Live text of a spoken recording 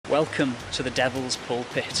Welcome to the Devils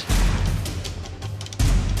Pulpit.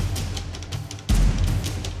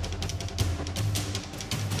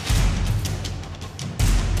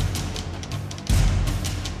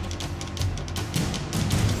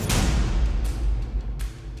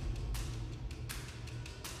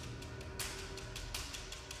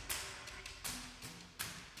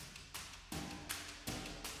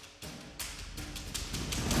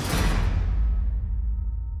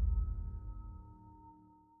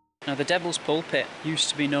 Now, the Devil's Pulpit used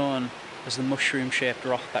to be known as the mushroom-shaped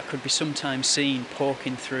rock that could be sometimes seen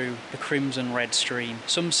poking through the crimson red stream.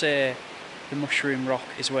 Some say the mushroom rock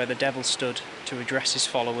is where the devil stood to address his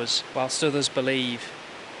followers, whilst others believe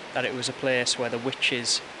that it was a place where the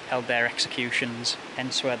witches held their executions,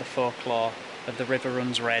 hence where the folklore of the river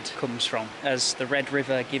runs red comes from, as the Red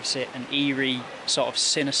River gives it an eerie, sort of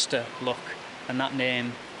sinister look, and that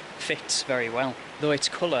name fits very well. Though its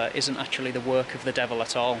colour isn't actually the work of the devil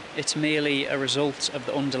at all. It's merely a result of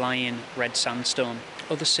the underlying red sandstone.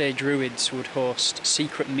 Others say druids would host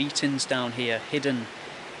secret meetings down here, hidden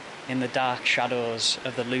in the dark shadows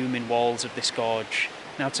of the looming walls of this gorge.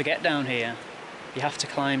 Now, to get down here, you have to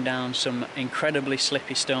climb down some incredibly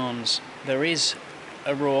slippy stones. There is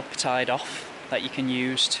a rope tied off that you can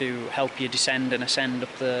use to help you descend and ascend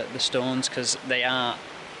up the stones, because they are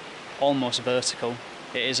almost vertical.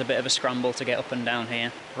 It is a bit of a scramble to get up and down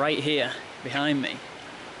here. Right here, behind me,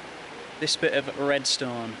 this bit of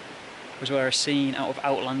redstone was where a scene out of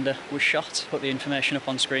Outlander was shot. Put the information up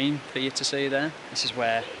on screen for you to see there. This is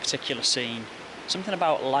where a particular scene, something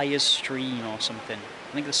about Liar's Stream or something.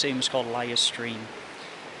 I think the scene was called Liar's Stream.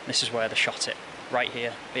 This is where they shot it, right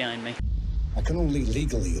here, behind me. I can only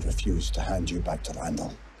legally refuse to hand you back to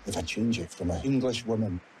Randall if I change you from an English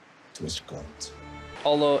woman to a Scot.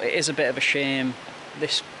 Although it is a bit of a shame,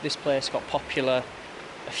 this place got popular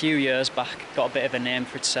a few years back, got a bit of a name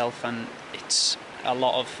for itself, and it's a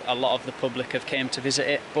lot of the public have came to visit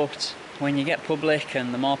it. But when you get public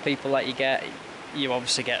and the more people that you get, you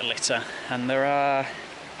obviously get litter, and there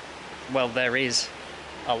is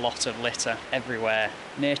a lot of litter everywhere.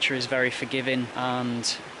 Nature is very forgiving,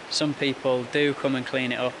 and some people do come and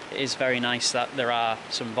clean it up. It is very nice that there are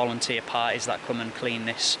some volunteer parties that come and clean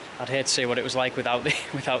this. I'd hate to see what it was like without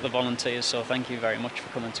the volunteers, so thank you very much for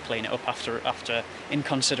coming to clean it up after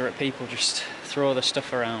inconsiderate people just throw the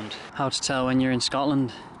stuff around. How to tell when you're in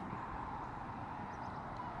Scotland.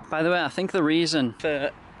 By the way, I think the reason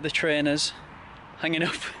for the trainers hanging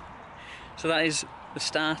up, so that is the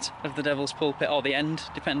start of the Devil's Pulpit, or the end,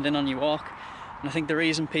 depending on your walk. And I think the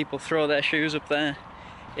reason people throw their shoes up there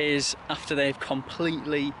is after they've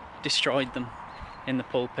completely destroyed them in the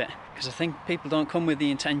pulpit, because I think people don't come with the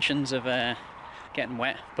intentions of getting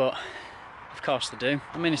wet, but of course they do.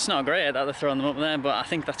 I mean, it's not great that they're throwing them up there, but I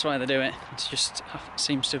think that's why they do it. It just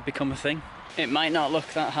seems to have become a thing. It might not look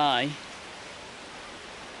that high,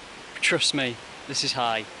 but trust me, this is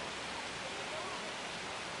high.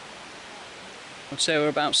 I'd say we're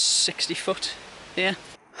about 60 foot here.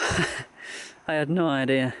 I had no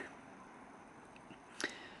idea.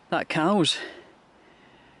 That cows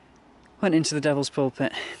went into the Devil's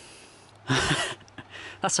Pulpit.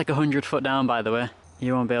 That's like 100 foot down, by the way.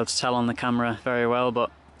 You won't be able to tell on the camera very well,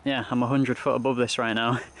 but yeah, I'm 100 foot above this right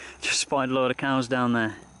now. Just spotted a load of cows down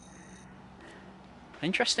there.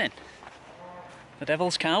 Interesting. The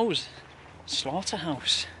Devil's Cows.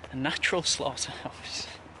 Slaughterhouse. A natural slaughterhouse.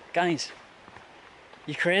 Guys,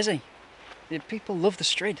 you're crazy. People love the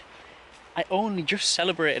Strid. I only just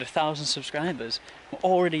celebrated 1,000 subscribers. We're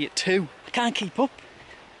already at 2. I can't keep up.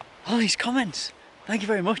 All these comments. Thank you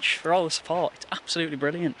very much for all the support. It's absolutely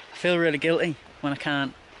brilliant. I feel really guilty when I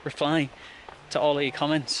can't reply to all of your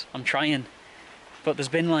comments. I'm trying. But there's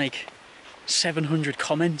been like 700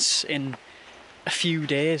 comments in a few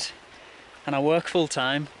days. And I work full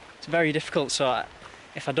time. It's very difficult, so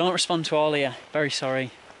if I don't respond to all of you, very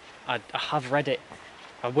sorry. I have read it.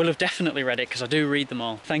 I will have definitely read it, because I do read them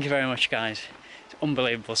all. Thank you very much, guys. It's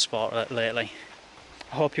unbelievable support lately.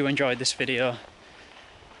 I hope you enjoyed this video,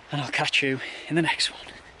 and I'll catch you in the next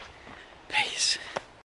one.